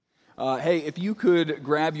Hey, if you could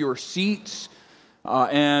grab your seats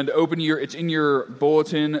and open it's in your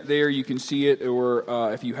bulletin there, you can see it,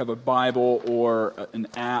 or if you have a Bible or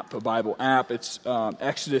a Bible app, it's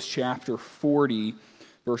Exodus chapter 40,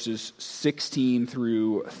 verses 16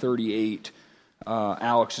 through 38.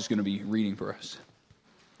 Alex is going to be reading for us.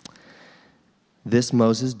 This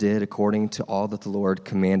Moses did according to all that the Lord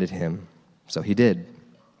commanded him. So he did.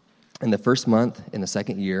 In the first month, in the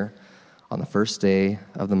second year, on the first day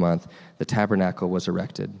of the month, the tabernacle was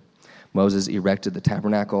erected. Moses erected the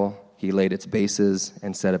tabernacle. He laid its bases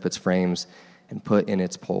and set up its frames and put in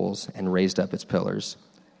its poles and raised up its pillars.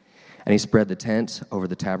 And he spread the tent over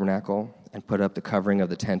the tabernacle and put up the covering of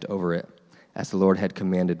the tent over it, as the Lord had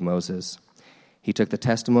commanded Moses. He took the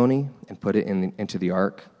testimony and put it into the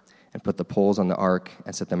ark, and put the poles on the ark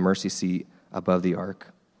and set the mercy seat above the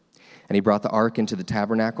ark. And he brought the ark into the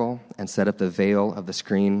tabernacle and set up the veil of the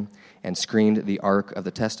screen and screened the ark of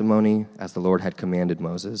the testimony as the Lord had commanded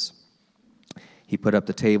Moses. He put up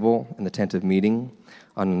the table in the tent of meeting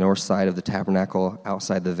on the north side of the tabernacle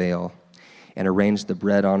outside the veil and arranged the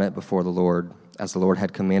bread on it before the Lord as the Lord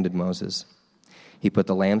had commanded Moses. He put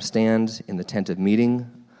the lampstand in the tent of meeting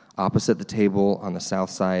opposite the table on the south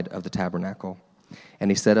side of the tabernacle.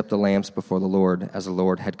 And he set up the lamps before the Lord as the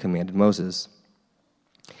Lord had commanded Moses.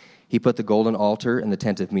 He put the golden altar in the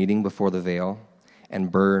tent of meeting before the veil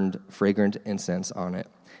and burned fragrant incense on it,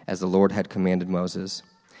 as the Lord had commanded Moses.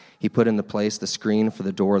 He put in the place the screen for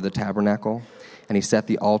the door of the tabernacle, and he set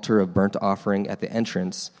the altar of burnt offering at the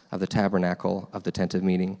entrance of the tabernacle of the tent of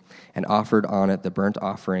meeting, and offered on it the burnt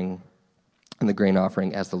offering and the grain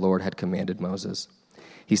offering as the Lord had commanded Moses.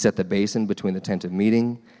 He set the basin between the tent of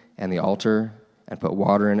meeting and the altar, and put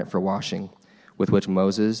water in it for washing, with which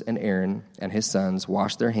Moses and Aaron and his sons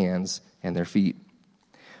washed their hands and their feet.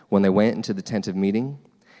 When they went into the tent of meeting,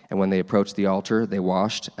 and when they approached the altar, they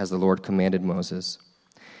washed as the Lord commanded Moses.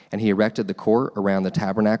 And he erected the court around the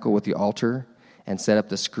tabernacle with the altar, and set up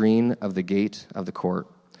the screen of the gate of the court.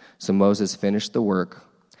 So Moses finished the work.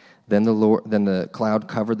 Then the cloud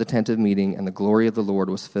covered the tent of meeting, and the glory of the Lord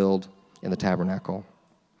was filled in the tabernacle.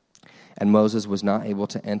 And Moses was not able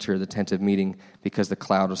to enter the tent of meeting because the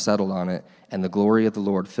cloud was settled on it, and the glory of the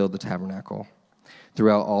Lord filled the tabernacle.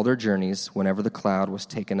 Throughout all their journeys, whenever the cloud was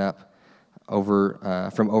taken up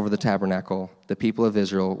from over the tabernacle, the people of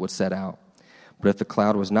Israel would set out. But if the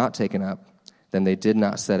cloud was not taken up, then they did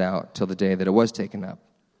not set out till the day that it was taken up.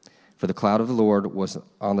 For the cloud of the Lord was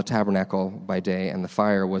on the tabernacle by day, and the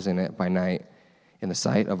fire was in it by night, in the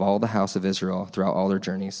sight of all the house of Israel throughout all their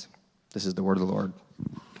journeys. This is the word of the Lord.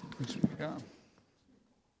 Yeah.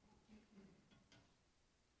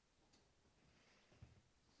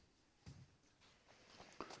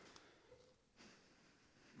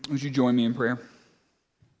 Would you join me in prayer?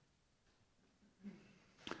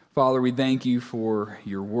 Father, we thank you for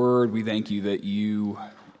your word. We thank you that you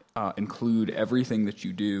include everything that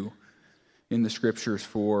you do in the scriptures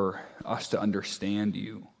for us to understand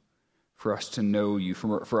you, for us to know you,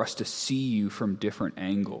 for us to see you from different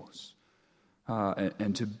angles.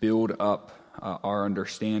 And to build up our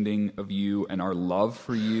understanding of you and our love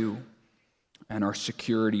for you and our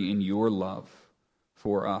security in your love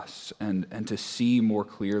for us, and to see more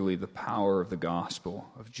clearly the power of the gospel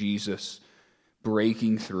of Jesus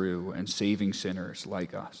breaking through and saving sinners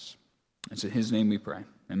like us. It's in his name we pray.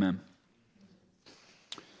 Amen.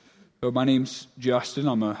 So my name's Justin.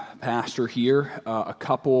 I'm a pastor here. A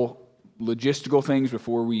couple logistical things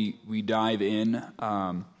before we dive in.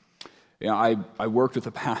 I worked with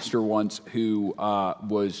a pastor once who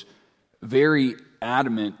was very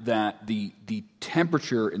adamant that the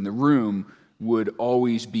temperature in the room would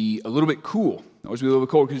always be a little bit cool, always be a little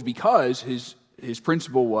bit cold, because his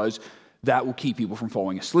principle was that will keep people from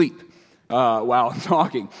falling asleep while I'm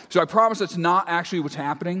talking. So I promise that's not actually what's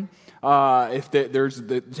happening. If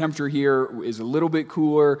the temperature here is a little bit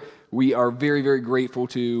cooler, we are very, very grateful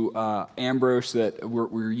to Ambrose that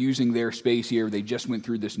we're using their space here. They just went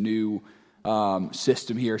through this new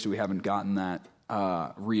system here, so we haven't gotten that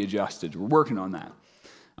readjusted. We're working on that.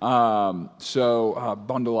 So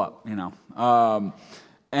bundle up,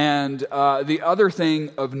 And the other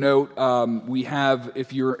thing of note, we have,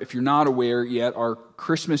 if you're not aware yet, our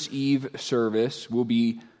Christmas Eve service will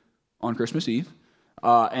be on Christmas Eve,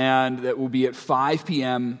 and that will be at 5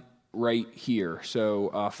 p.m. right here.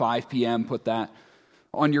 So 5 p.m., put that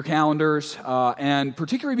on your calendars, and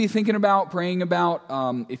particularly be thinking about, praying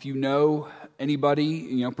about, if you know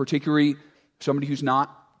anybody, particularly somebody who's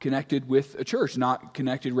not connected with a church, not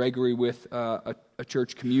connected regularly with a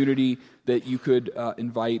church community that you could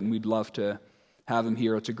invite, and we'd love to have them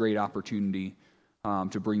here. It's a great opportunity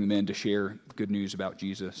to bring them in to share good news about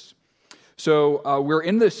Jesus. So we're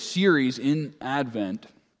in this series in Advent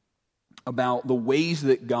about the ways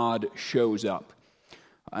that God shows up.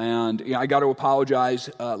 And I got to apologize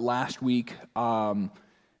last week, and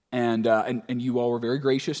you all were very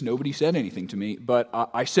gracious. Nobody said anything to me, but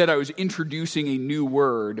I said I was introducing a new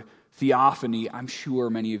word, theophany. I'm sure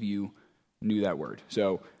many of you knew that word.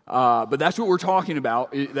 So, but that's what we're talking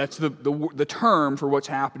about. That's the term for what's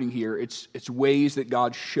happening here. It's ways that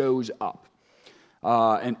God shows up,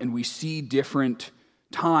 and we see different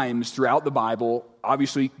times throughout the Bible,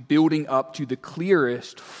 obviously building up to the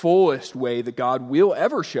clearest, fullest way that God will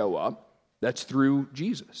ever show up. That's through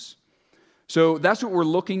Jesus. So that's what we're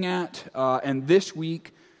looking at, and this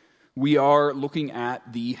week we are looking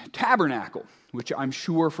at the tabernacle, which I'm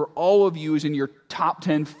sure for all of you is in your top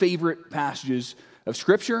 10 favorite passages of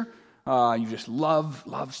Scripture. You just love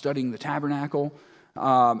studying the tabernacle.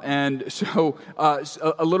 And so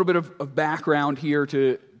a little bit of background here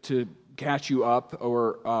to catch you up,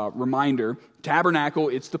 or reminder. Tabernacle,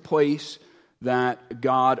 it's the place that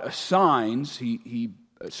God assigns. He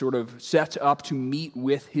sort of sets up to meet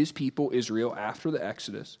with his people, Israel, after the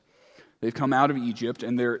Exodus. They've come out of Egypt,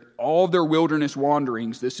 and all of their wilderness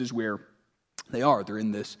wanderings, this is where they are. They're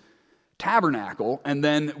in this tabernacle, and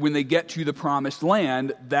then when they get to the promised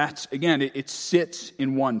land, that's, again, it sits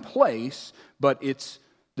in one place, but it's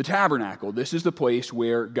the tabernacle. This is the place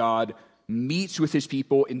where God meets with his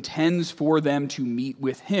people, intends for them to meet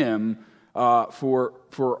with him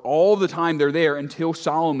for all the time they're there until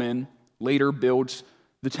Solomon later builds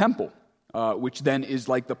the temple, which then is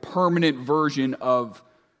like the permanent version of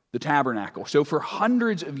the tabernacle. So for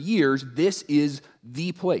hundreds of years, this is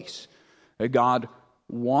the place that God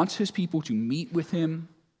wants his people to meet with him.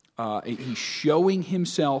 He's showing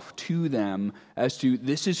himself to them as to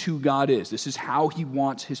this is who God is. This is how he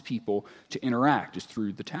wants his people to interact, is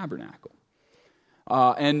through the tabernacle.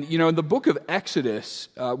 And in the book of Exodus,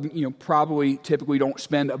 probably typically don't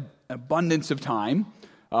spend an abundance of time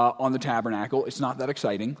on the tabernacle. It's not that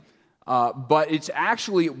exciting. But it's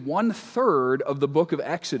actually 1/3 of the book of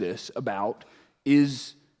Exodus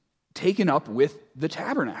is taken up with the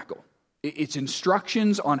tabernacle. It's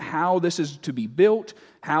instructions on how this is to be built,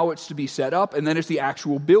 how it's to be set up, and then it's the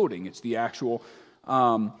actual building. It's the actual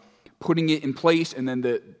putting it in place, and then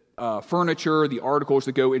the furniture, the articles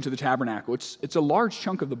that go into the tabernacle. It's a large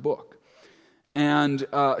chunk of the book. And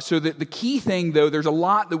so the key thing, though, there's a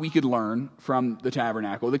lot that we could learn from the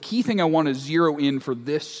tabernacle. The key thing I want to zero in for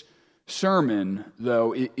this sermon,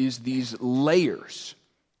 though, is these layers.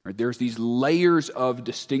 Right? There's these layers of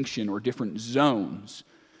distinction or different zones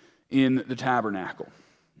in the tabernacle.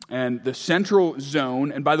 And the central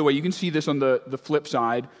zone, and by the way, you can see this on the flip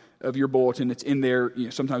side of your bulletin. It's in there.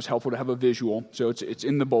 Sometimes helpful to have a visual, so it's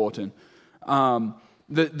in the bulletin.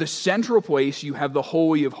 The central place, you have the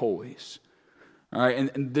Holy of Holies. All right,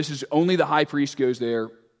 and this is only the high priest goes there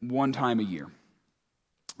one time a year.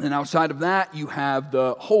 And outside of that, you have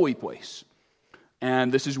the holy place.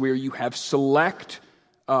 And this is where you have select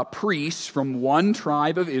priests from one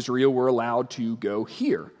tribe of Israel were allowed to go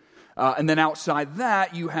here. And then outside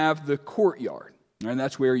that, you have the courtyard. And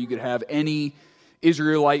that's where you could have any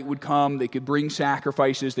Israelite would come. They could bring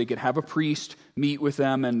sacrifices. They could have a priest meet with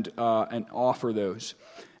them and offer those.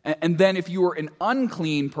 And then if you were an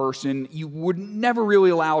unclean person, you would never really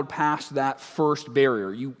allowed past that first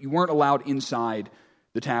barrier. You weren't allowed inside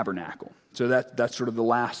the tabernacle. So that's sort of the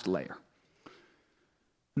last layer.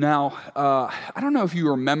 Now, I don't know if you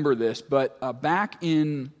remember this, but back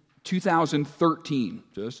in 2013,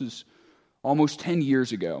 so this is almost 10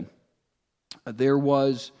 years ago, there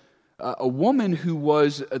was a woman who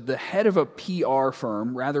was the head of a PR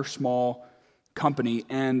firm, rather small company,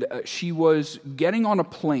 and she was getting on a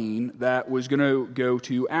plane that was going to go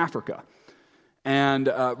to Africa. And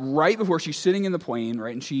right before she's sitting in the plane,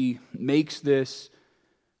 right, and she makes this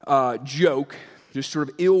joke, just sort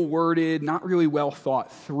of ill-worded, not really well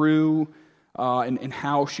thought through, and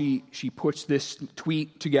how she puts this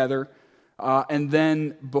tweet together. And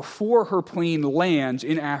then before her plane lands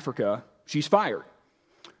in Africa, she's fired.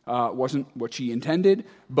 Wasn't what she intended,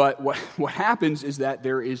 but what happens is that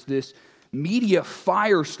there is this media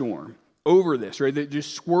firestorm over this, right? That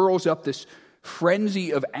just swirls up this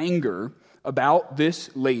frenzy of anger about this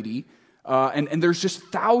lady. And there's just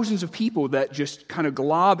thousands of people that just kind of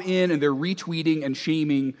glob in, and they're retweeting and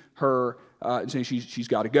shaming her and saying she's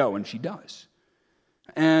got to go, and she does.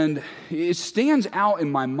 And it stands out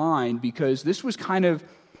in my mind because this was kind of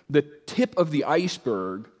the tip of the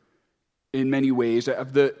iceberg in many ways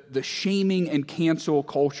of the shaming and cancel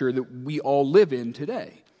culture that we all live in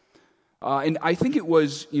today. And I think it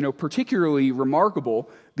was, particularly remarkable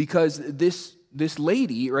because this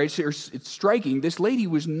lady, right? It's striking. This lady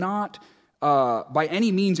was not by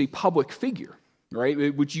any means a public figure,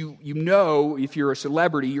 right? Which you know, if you're a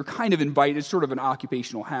celebrity, you're kind of invited. It's sort of an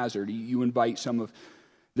occupational hazard. You invite some of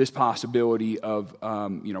this possibility of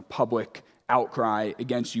public outcry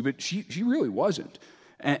against you, but she really wasn't.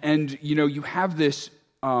 And you have this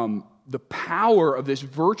the power of this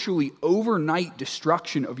virtually overnight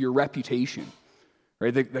destruction of your reputation,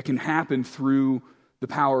 right? That can happen through the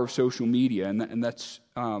power of social media, and that's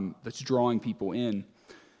drawing people in.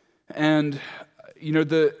 And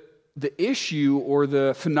the issue or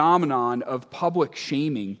the phenomenon of public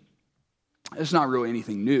shaming is not really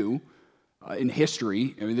anything new in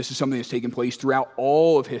history. I mean, this is something that's taken place throughout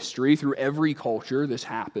all of history, through every culture. This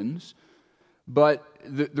happens. But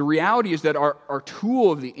the reality is that our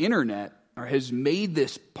tool of the internet has made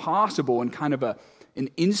this possible in kind of an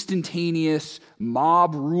instantaneous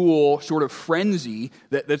mob rule sort of frenzy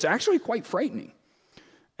that's actually quite frightening.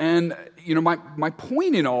 And, my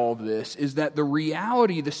point in all of this is that the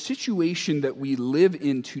reality, the situation that we live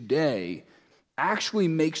in today actually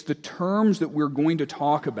makes the terms that we're going to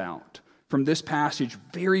talk about from this passage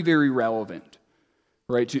very, very relevant,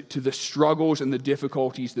 right, to the struggles and the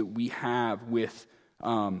difficulties that we have with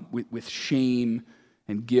shame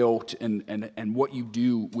and guilt and what you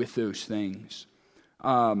do with those things.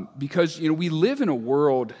 Because, we live in a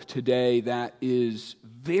world today that is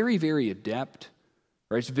very, very adept,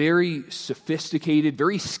 right? It's very sophisticated,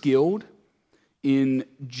 very skilled in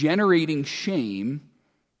generating shame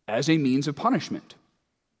as a means of punishment.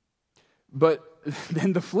 But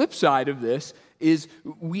then the flip side of this is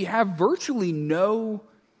we have virtually no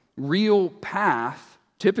real path,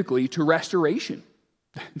 typically, to restoration.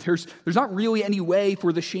 There's not really any way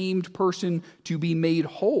for the shamed person to be made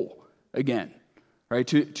whole again, right?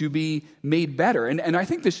 To be made better. And I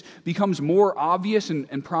think this becomes more obvious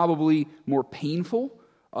and probably more painful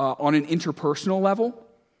on an interpersonal level.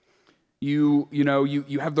 You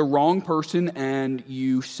have the wrong person and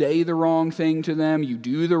you say the wrong thing to them, you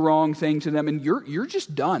do the wrong thing to them, and you're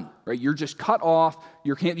just done, right? You're just cut off.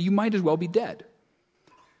 You might as well be dead.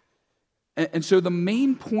 And so the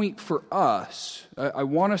main point for us, I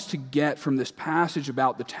want us to get from this passage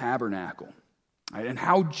about the tabernacle, right, and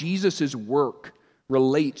how Jesus' work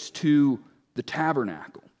relates to the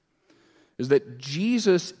tabernacle, is that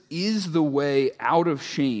Jesus is the way out of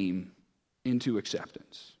shame into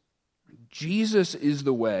acceptance. Jesus is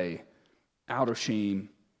the way out of shame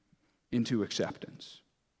into acceptance.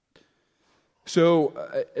 So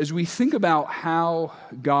as we think about how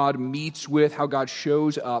God meets with, how God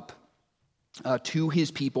shows up to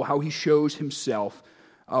his people, how he shows himself,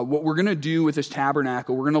 what we're going to do with this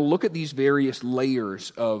tabernacle, we're going to look at these various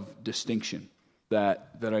layers of distinction that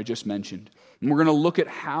I just mentioned. And we're going to look at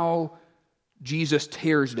how Jesus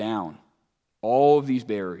tears down all of these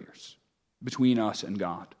barriers between us and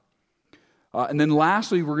God. And then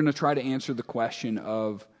lastly, we're going to try to answer the question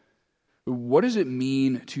of what does it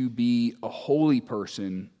mean to be a holy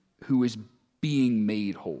person who is being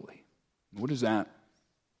made holy? What does that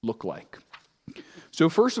look like? So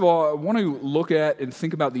first of all, I want to look at and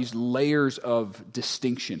think about these layers of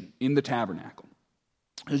distinction in the tabernacle.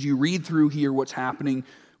 As you read through here what's happening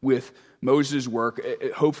with Moses' work,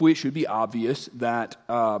 hopefully it should be obvious that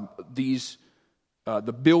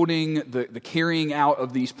the building, the carrying out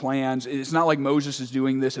of these plans, it's not like Moses is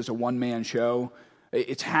doing this as a one-man show.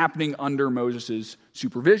 It's happening under Moses'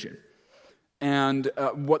 supervision. And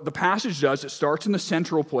what the passage does, it starts in the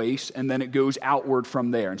central place, and then it goes outward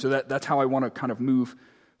from there. And so that's how I want to kind of move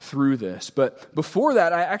through this. But before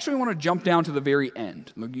that, I actually want to jump down to the very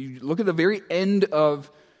end. Look at the very end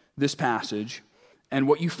of this passage, and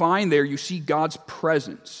what you find there, you see God's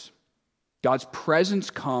presence. God's presence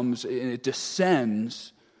comes and it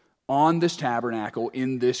descends on this tabernacle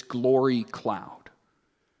in this glory cloud.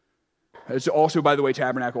 It's also, by the way,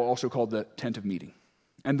 tabernacle also called the tent of meeting.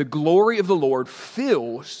 And the glory of the Lord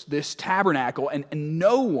fills this tabernacle, and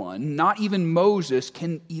no one, not even Moses,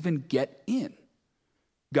 can even get in.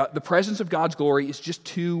 The presence of God's glory is just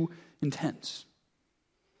too intense.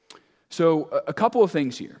 So a couple of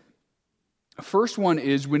things here. The first one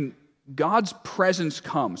is when God's presence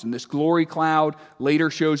comes, and this glory cloud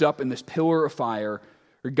later shows up in this pillar of fire,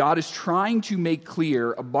 where God is trying to make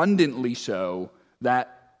clear, abundantly so,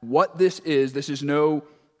 that what this is no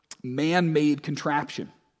man-made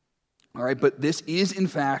contraption. All right, but this is, in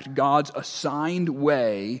fact, God's assigned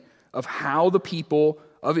way of how the people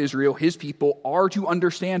of Israel, his people, are to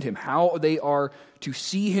understand him, how they are to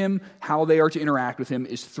see him, how they are to interact with him,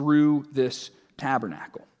 is through this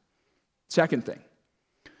tabernacle. Second thing,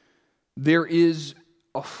 there is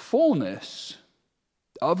a fullness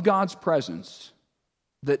of God's presence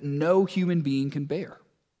that no human being can bear.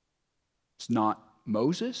 It's not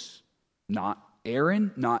Moses, not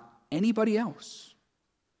Aaron, not anybody else.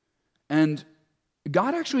 And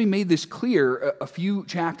God actually made this clear a few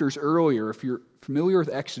chapters earlier. If you're familiar with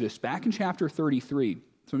Exodus, back in chapter 33,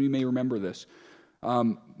 some of you may remember this.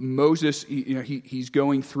 Moses, he's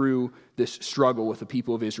going through this struggle with the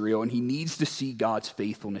people of Israel, and he needs to see God's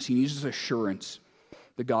faithfulness. He needs this assurance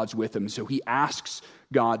that God's with him. So he asks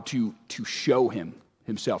God to show him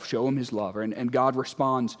himself, show him his love. And God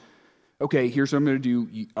responds, okay, here's what I'm going to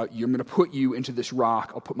do. I'm going to put you into this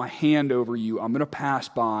rock. I'll put my hand over you. I'm going to pass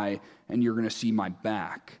by, and you're going to see my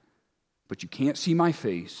back. But you can't see my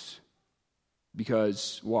face,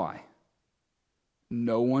 because why?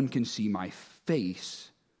 No one can see my face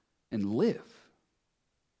and live.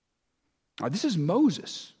 Now, this is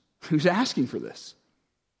Moses who's asking for this.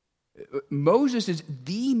 Moses is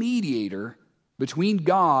the mediator between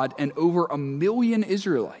God and over 1 million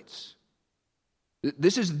Israelites.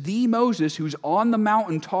 This is the Moses who's on the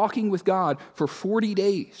mountain talking with God for 40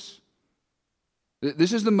 days.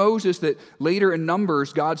 This is the Moses that later in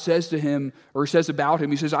Numbers, God says to him, or says about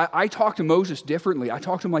him, he says, I talk to Moses differently. I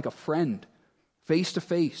talk to him like a friend, face to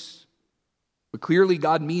face. But clearly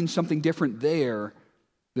God means something different there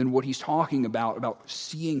than what he's talking about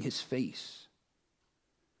seeing his face.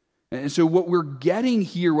 And so what we're getting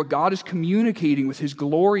here, what God is communicating with his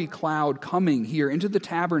glory cloud coming here into the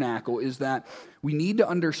tabernacle, is that we need to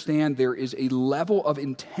understand there is a level of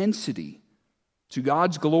intensity to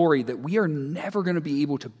God's glory that we are never going to be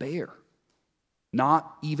able to bear. Not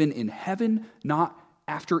even in heaven, not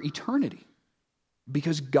after eternity.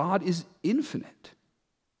 Because God is infinite,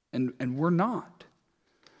 and we're not.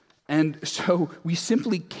 And so we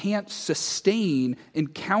simply can't sustain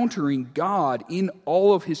encountering God in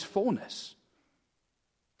all of his fullness.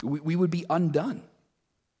 We would be undone.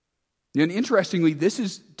 And interestingly, this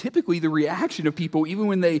is typically the reaction of people, even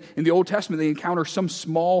when they, in the Old Testament, they encounter some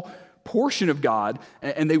small portion of God,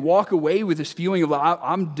 and they walk away with this feeling of,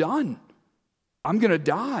 I'm done. I'm going to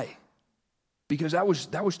die, because that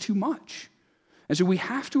was too much. And so we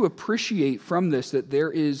have to appreciate from this that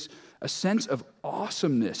there is a sense of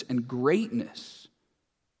awesomeness and greatness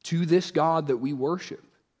to this God that we worship.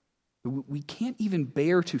 We can't even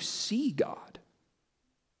bear to see God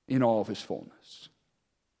in all of his fullness.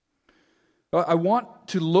 I want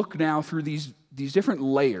to look now through these different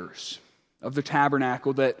layers of the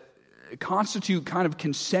tabernacle that constitute kind of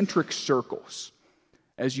concentric circles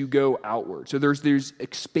as you go outward. So there's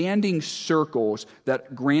expanding circles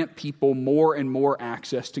that grant people more and more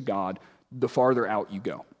access to God the farther out you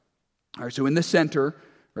go. All right, so in the center,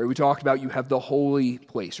 right, we talked about you have the holy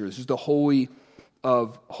place, or this is the Holy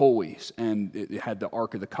of Holies, and it had the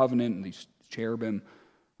Ark of the Covenant and these cherubim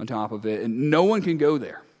on top of it, and no one can go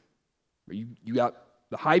there. You got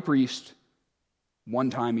the high priest one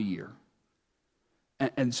time a year.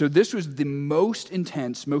 And so this was the most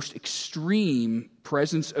intense, most extreme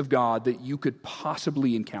presence of God that you could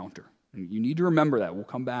possibly encounter. And you need to remember that. We'll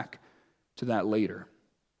come back to that later.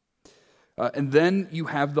 And then you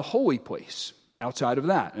have the holy place outside of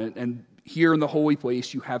that. And here in the holy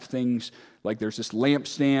place, you have things like there's this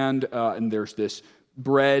lampstand, and there's this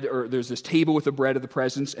bread, or there's this table with the bread of the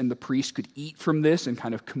presence, and the priest could eat from this and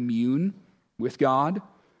kind of commune with God.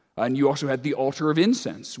 And you also had the altar of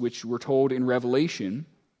incense, which we're told in Revelation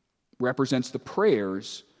represents the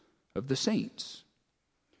prayers of the saints.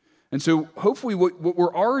 And so hopefully what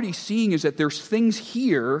we're already seeing is that there's things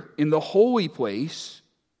here in the holy place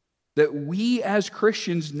that we as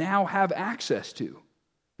Christians now have access to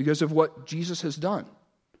because of what Jesus has done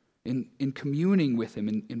in communing with him,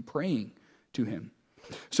 in praying to him.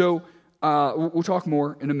 So we'll talk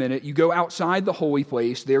more in a minute. You go outside the holy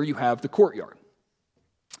place, there you have the courtyard.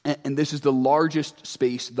 And this is the largest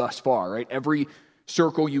space thus far, right? Every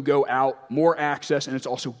circle you go out, more access, and it's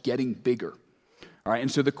also getting bigger. All right, and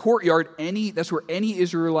so the courtyard, that's where any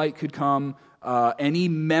Israelite could come, any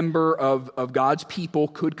member of God's people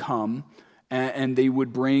could come, and they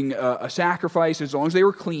would bring a sacrifice. As long as they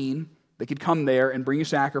were clean, they could come there and bring a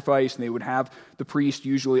sacrifice, and they would have the priest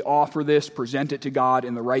usually offer this, present it to God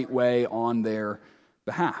in the right way on their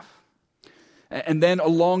behalf. And then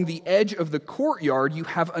along the edge of the courtyard, you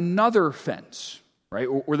have another fence, right?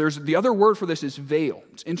 Or there's the other word for this is veil.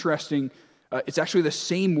 It's interesting. It's actually the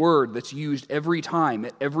same word that's used every time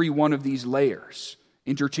at every one of these layers,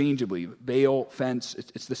 interchangeably. Veil, fence,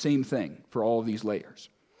 it's the same thing for all of these layers.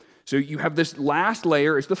 So you have this last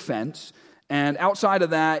layer is the fence, and outside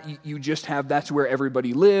of that, you just have, that's where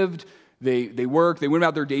everybody lived. They worked, they went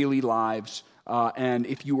about their daily lives, and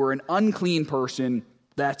if you were an unclean person,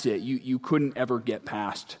 That's it. You couldn't ever get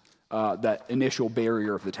past that initial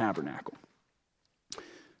barrier of the tabernacle.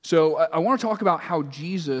 So I want to talk about how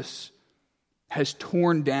Jesus has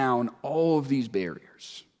torn down all of these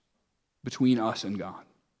barriers between us and God.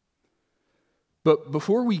 But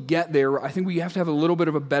before we get there, I think we have to have a little bit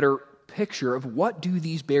of a better picture of what do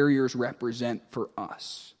these barriers represent for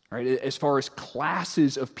us, right? As far as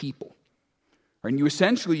classes of people. And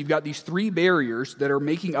you've got these three barriers that are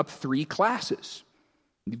making up three classes.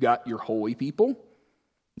 You've got your holy people,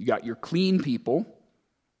 you got your clean people,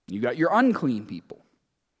 you got your unclean people.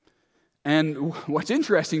 And what's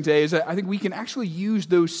interesting today is that I think we can actually use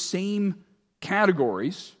those same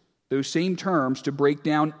categories, those same terms to break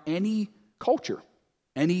down any culture,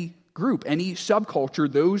 any group, any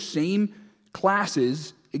subculture. Those same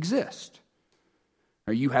classes exist.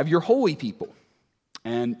 Now, you have your holy people,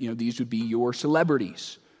 and these would be your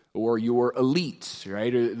celebrities or your elites,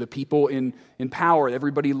 right? Or the people in power that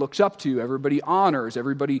everybody looks up to, everybody honors,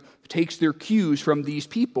 everybody takes their cues from these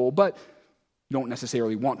people, but you don't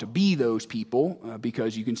necessarily want to be those people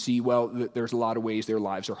because you can see, well, there's a lot of ways their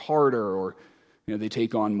lives are harder or they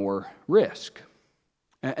take on more risk.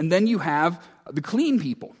 And then you have the clean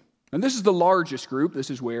people. And this is the largest group. This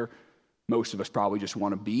is where most of us probably just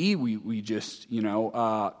want to be. We just,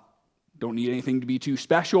 don't need anything to be too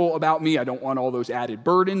special about me. I don't want all those added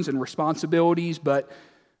burdens and responsibilities, but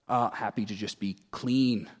happy to just be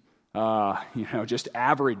clean, just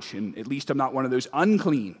average. And at least I'm not one of those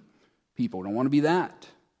unclean people. Don't want to be that.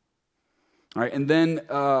 All right, and then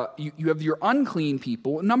you have your unclean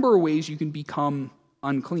people. A number of ways you can become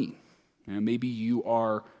unclean. Maybe you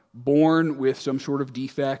are born with some sort of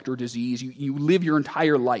defect or disease. You live your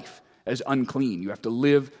entire life as unclean. You have to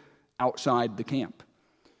live outside the camp.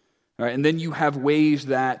 All right, and then you have ways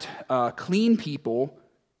that clean people,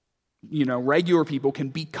 regular people, can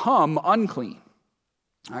become unclean.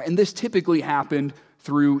 All right, and this typically happened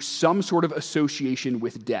through some sort of association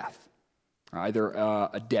with death. Either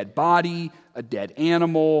a dead body, a dead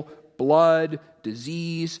animal, blood,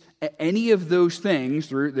 disease, any of those things,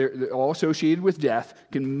 they're all associated with death,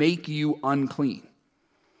 can make you unclean.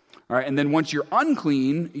 All right, and then once you're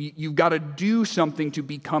unclean, you've got to do something to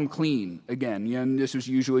become clean again. And this was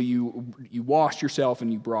usually you washed yourself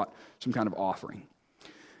and you brought some kind of offering.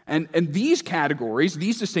 And these categories,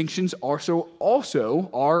 these distinctions also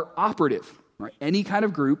are operative. Right? Any kind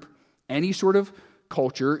of group, any sort of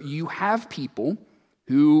culture, you have people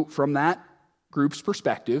who, from that group's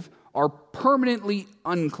perspective, are permanently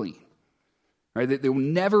unclean. Right? They will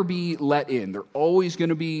never be let in. They're always going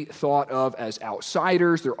to be thought of as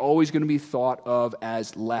outsiders. They're always going to be thought of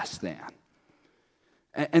as less than.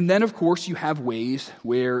 And then, of course, you have ways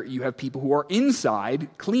where you have people who are inside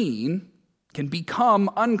clean can become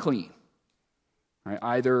unclean. Right?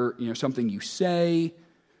 Either something you say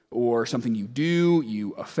or something you do,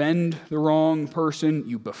 you offend the wrong person,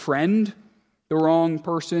 you befriend the wrong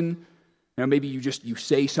person. Maybe you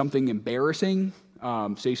say something embarrassing,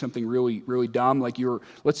 say something really, really dumb. Like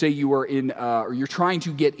let's say you are in, or you're trying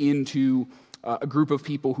to get into a group of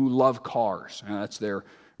people who love cars. That's their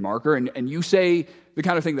marker. And you say the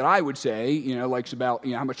kind of thing that I would say, like about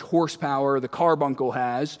how much horsepower the carbuncle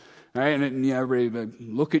has. Right? And everybody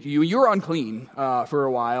look at you. You're unclean for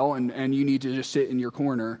a while, and you need to just sit in your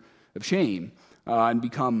corner of shame and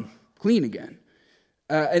become clean again.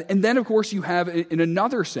 And then, of course, you have, in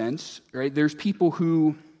another sense, right? There's people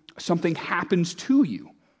who something happens to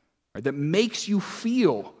you, right, that makes you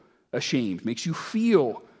feel ashamed, makes you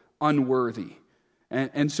feel unworthy.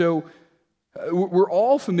 And so we're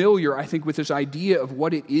all familiar, I think, with this idea of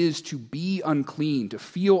what it is to be unclean, to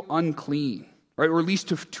feel unclean. Right, or at least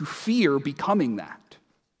to fear becoming that.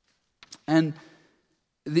 And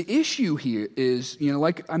the issue here is,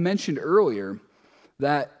 like I mentioned earlier,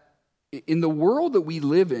 that in the world that we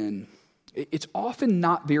live in, it's often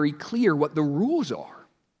not very clear what the rules are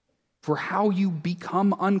for how you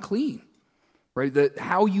become unclean, right?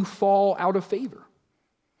 How you fall out of favor.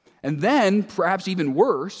 And then, perhaps even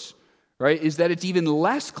worse, right, is that it's even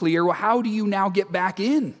less clear, well, how do you now get back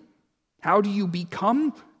in? How do you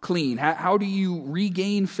become clean? How do you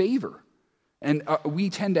regain favor? And we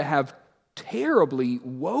tend to have terribly,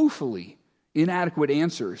 woefully inadequate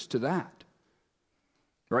answers to that.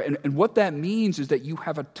 Right? And what that means is that you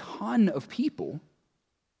have a ton of people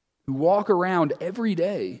who walk around every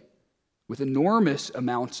day with enormous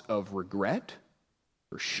amounts of regret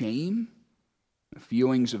or shame,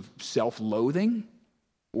 feelings of self-loathing,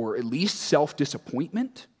 or at least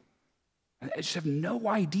self-disappointment. And I just have no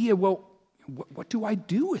idea, well, what do I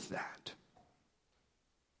do with that?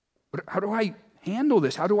 How do I handle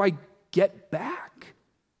this? How do I get back?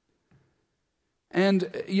 And,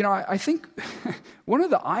 I think one of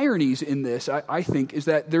the ironies in this, I think, is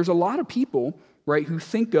that there's a lot of people, right, who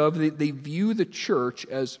think they view the church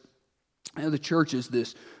as, the church is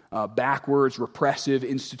this backwards, repressive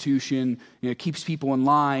institution, keeps people in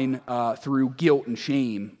line through guilt and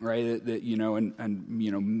shame, right, and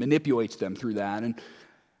manipulates them through that. And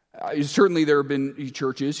certainly there have been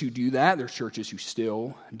churches who do that. There's churches who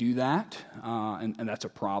still do that, and that's a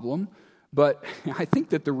problem. But I think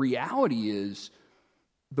that the reality is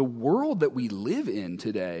the world that we live in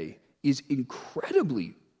today is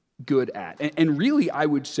incredibly good at, and really I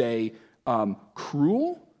would say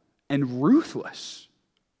cruel and ruthless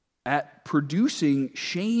at producing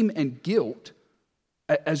shame and guilt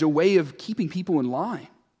as a way of keeping people in line,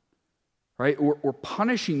 right? Or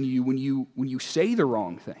punishing you when you say the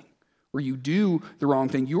wrong thing, or you do the wrong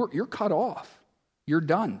thing. You're cut off. You're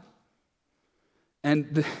done.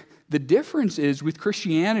 And the difference is with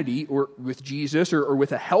Christianity or with Jesus or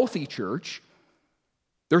with a healthy church,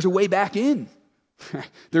 there's a way back in.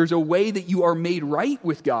 There's a way that you are made right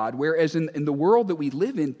with God, whereas in the world that we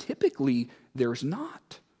live in, typically there's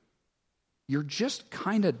not. You're just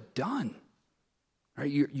kind of done.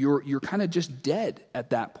 Right? You're kind of just dead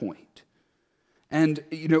at that point. And,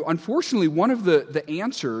 unfortunately, one of the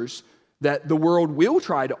answers that the world will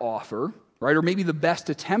try to offer, right, or maybe the best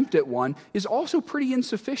attempt at one, is also pretty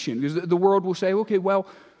insufficient, because the world will say, okay, well,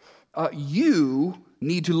 you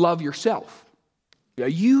need to love yourself.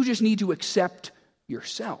 You just need to accept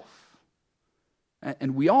yourself.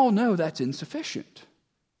 And we all know that's insufficient.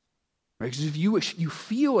 Right? Because if you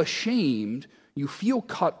feel ashamed, you feel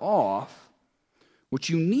cut off, what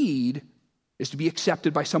you need is to be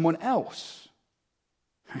accepted by someone else.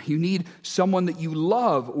 You need someone that you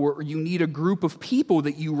love, or you need a group of people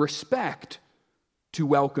that you respect to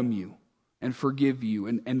welcome you and forgive you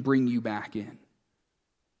and bring you back in.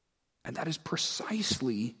 And that is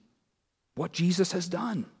precisely what Jesus has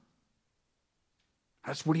done.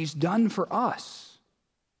 That's what he's done for us.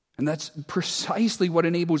 And that's precisely what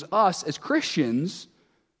enables us as Christians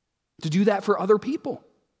to do that for other people.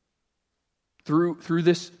 Through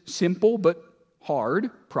this simple but hard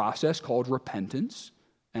process called repentance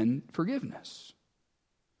and forgiveness.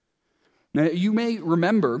 Now, you may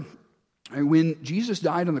remember when Jesus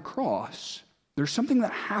died on the cross, there's something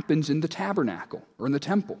that happens in the tabernacle or in the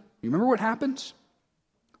temple. You remember what happens?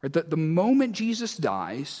 Right, the moment Jesus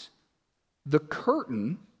dies, the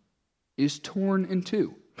curtain is torn in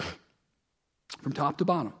two from top to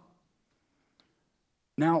bottom.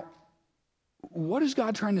 Now, what is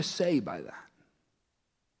God trying to say by that?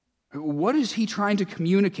 What is he trying to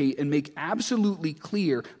communicate and make absolutely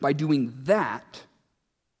clear by doing that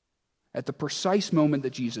at the precise moment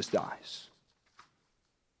that Jesus dies?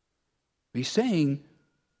 He's saying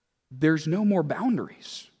there's no more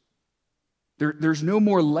boundaries. There's no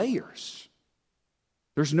more layers.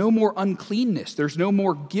 There's no more uncleanness. There's no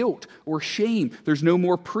more guilt or shame. There's no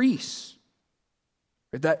more priests.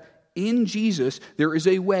 That in Jesus, there is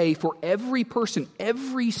a way for every person,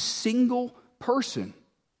 every single person,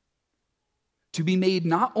 to be made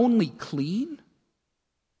not only clean,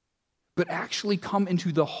 but actually come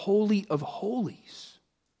into the Holy of Holies,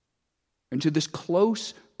 into this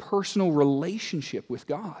close personal relationship with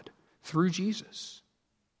God through Jesus.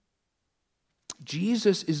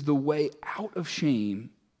 Jesus is the way out of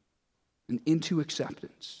shame and into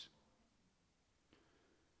acceptance.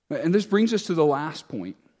 And this brings us to the last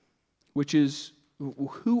point, which is,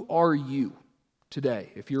 who are you today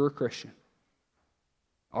if you're a Christian?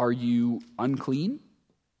 Are you unclean?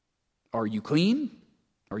 Are you clean?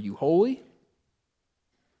 Are you holy?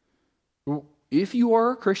 Well, if you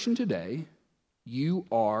are a Christian today, you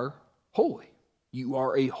are holy. You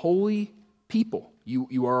are a holy people.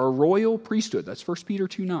 You are a royal priesthood. That's 1 Peter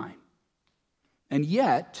 2:9. And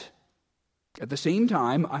yet, at the same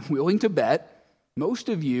time, I'm willing to bet most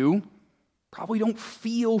of you probably don't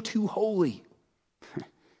feel too holy.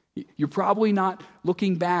 You're probably not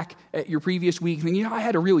looking back at your previous week thinking, I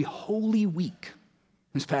had a really holy week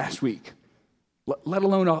this past week, let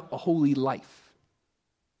alone a holy life.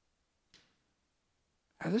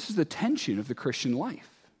 Now, this is the tension of the Christian life.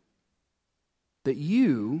 That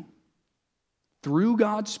you, through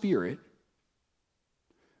God's Spirit,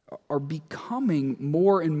 are becoming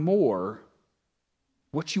more and more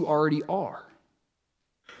what you already are.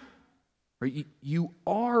 Right? You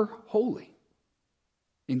are holy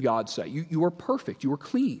in God's sight. You are perfect. You are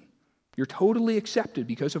clean. You're totally accepted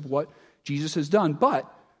because of what Jesus has done.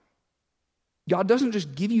 But God doesn't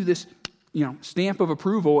just give you this, stamp of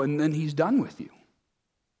approval and then he's done with you.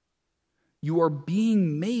 You are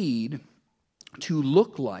being made to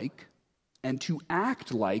look like and to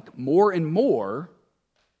act like more and more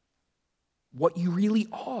what you really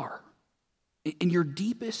are in your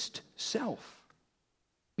deepest self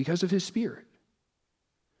because of his Spirit.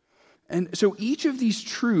 And so each of these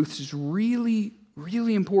truths is really,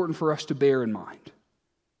 really important for us to bear in mind,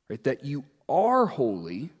 right? That you are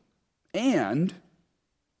holy and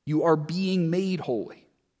you are being made holy.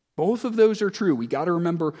 Both of those are true. We got to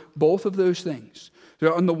remember both of those things.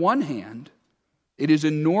 So on the one hand, it is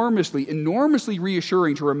enormously, enormously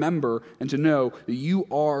reassuring to remember and to know that you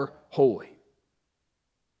are holy.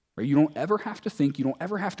 Right? You don't ever have to think, you don't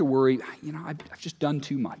ever have to worry, I've just done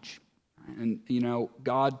too much. And,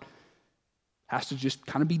 God has to just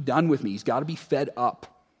kind of be done with me. He's got to be fed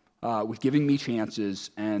up with giving me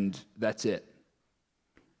chances, and that's it.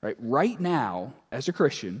 Right now, as a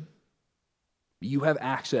Christian, you have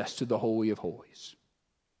access to the Holy of Holies.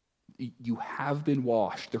 You have been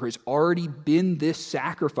washed. There has already been this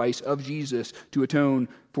sacrifice of Jesus to atone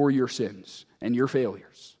for your sins and your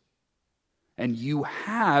failures. And you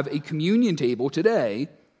have a communion table today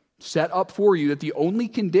set up for you that the only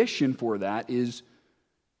condition for that is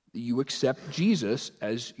you accept Jesus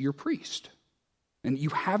as your priest. And you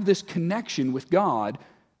have this connection with God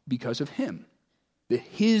because of him. That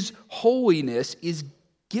his holiness is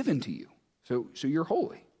given to you. So you're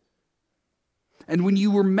holy. And when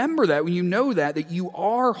you remember that, when you know that you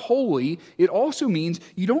are holy, it also means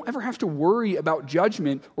you don't ever have to worry about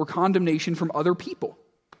judgment or condemnation from other people.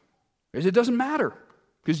 Because it doesn't matter.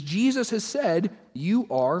 Because Jesus has said you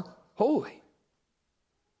are holy.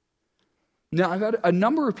 Now, I've had a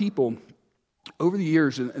number of people over the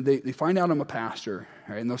years, and they find out I'm a pastor,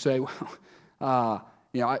 right? And they'll say, well,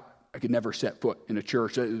 I could never set foot in a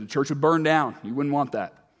church. The church would burn down. You wouldn't want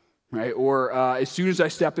that. Right? Or as soon as I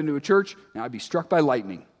step into a church, I'd be struck by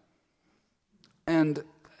lightning. And,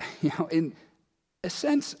 in a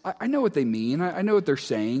sense, I know what they mean. I know what they're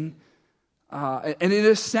saying. And in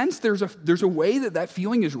a sense, there's a way that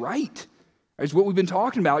feeling is right. It's what we've been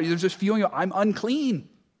talking about. There's this feeling of, I'm unclean.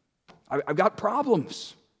 I've got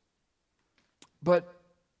problems. But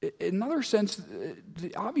in another sense,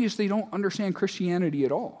 obviously, they don't understand Christianity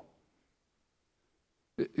at all.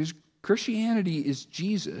 Christianity is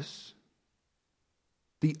Jesus,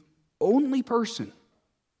 the only person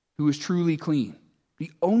who is truly clean,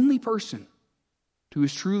 the only person who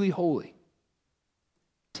is truly holy,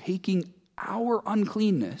 taking our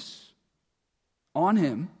uncleanness on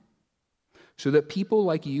him so that people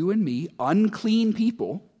like you and me, unclean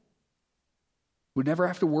people, would never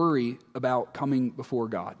have to worry about coming before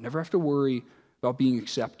God, never have to worry about being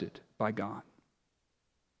accepted by God.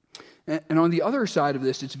 And on the other side of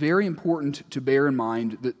this, it's very important to bear in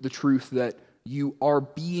mind the truth that you are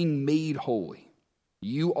being made holy.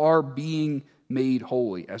 You are being made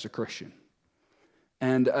holy as a Christian.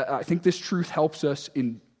 And I think this truth helps us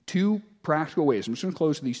in two practical ways. I'm just going to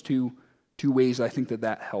close with these two ways I think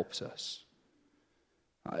that helps us.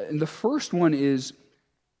 And the first one is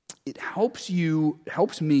it helps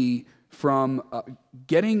me from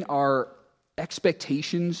getting our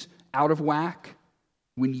expectations out of whack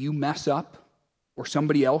when you mess up or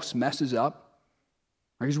somebody else messes up.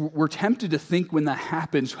 Because we're tempted to think when that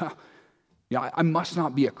happens, well, I must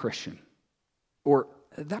not be a Christian. Or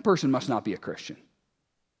that person must not be a Christian.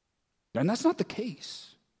 And that's not the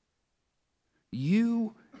case.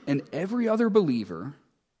 You and every other believer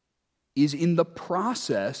is in the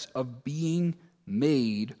process of being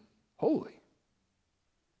made holy.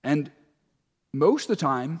 And most of the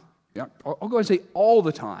time, I'll go and say all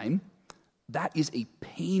the time, that is a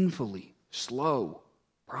painfully slow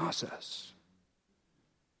process.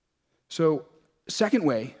 So, second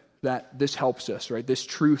way that this helps us, right? This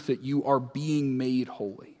truth that you are being made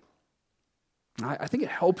holy. I think it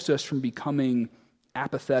helps us from becoming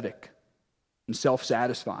apathetic and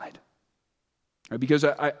self-satisfied. Right? Because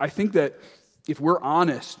I think that if we're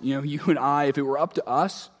honest, you and I, if it were up to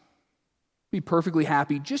us, we'd be perfectly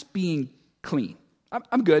happy just being clean.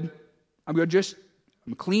 I'm good. I'm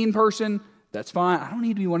a clean person. That's fine. I don't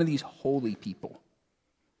need to be one of these holy people.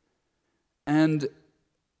 And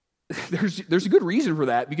there's a good reason for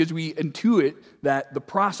that, because we intuit that the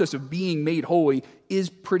process of being made holy is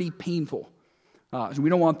pretty painful. So we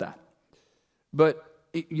don't want that. But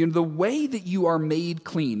the way that you are made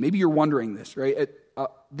clean, maybe you're wondering this, right? At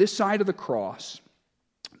this side of the cross,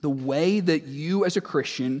 the way that you as a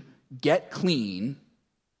Christian get clean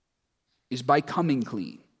is by coming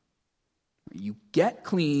clean. You get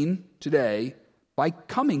clean today by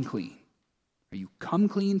coming clean. You come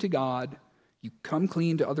clean to God, you come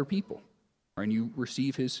clean to other people, and you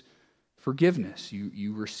receive his forgiveness,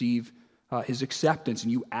 you receive his acceptance,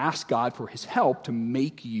 and you ask God for his help to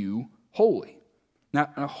make you holy. Now,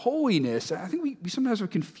 holiness, I think we sometimes have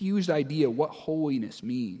a confused idea what holiness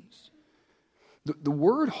means. The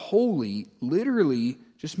word holy literally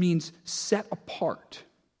just means set apart.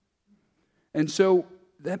 And so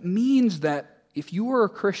that means that if you are a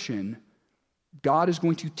Christian, God is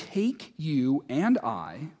going to take you and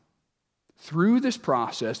I through this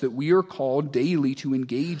process that we are called daily to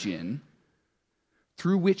engage in,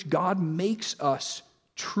 through which God makes us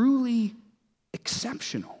truly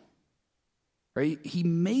exceptional. Right? He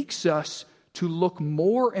makes us to look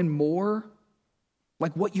more and more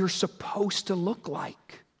like what you're supposed to look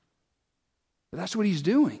like. That's what he's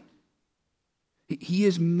doing. He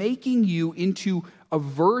is making you into a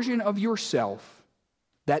version of yourself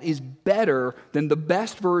that is better than the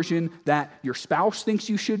best version that your spouse thinks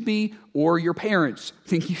you should be or your parents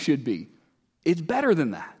think you should be. It's better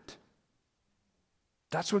than that.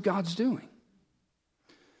 That's what God's doing.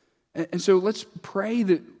 And so let's pray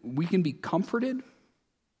that we can be comforted,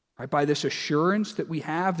 right, by this assurance that we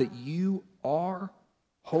have that you are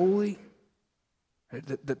holy, right,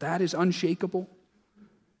 that is unshakable,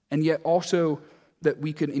 and yet also that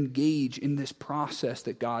we can engage in this process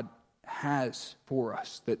that God has for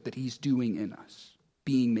us, that he's doing in us,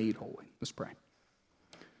 being made holy. Let's pray.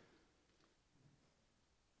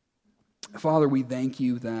 Father, we thank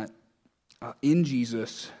you that in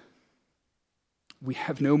Jesus, we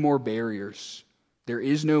have no more barriers. There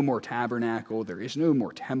is no more tabernacle. There is no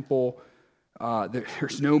more temple.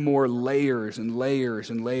 There's no more layers and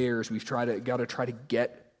layers and layers we've got to try to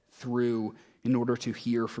get through in order to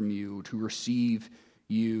hear from you, to receive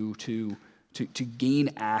you, to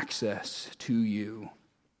gain access to you.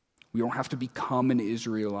 We don't have to become an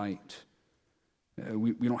Israelite.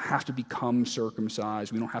 We don't have to become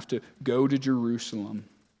circumcised. We don't have to go to Jerusalem.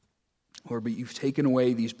 Lord, but you've taken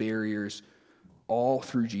away these barriers all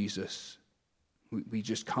through Jesus. We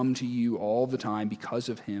just come to you all the time because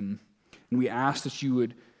of him. And we ask that you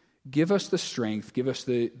would give us the strength, give us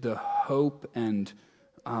the hope and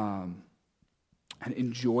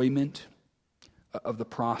enjoyment of the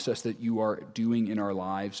process that you are doing in our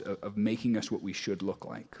lives of making us what we should look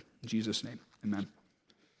like. In Jesus' name, amen.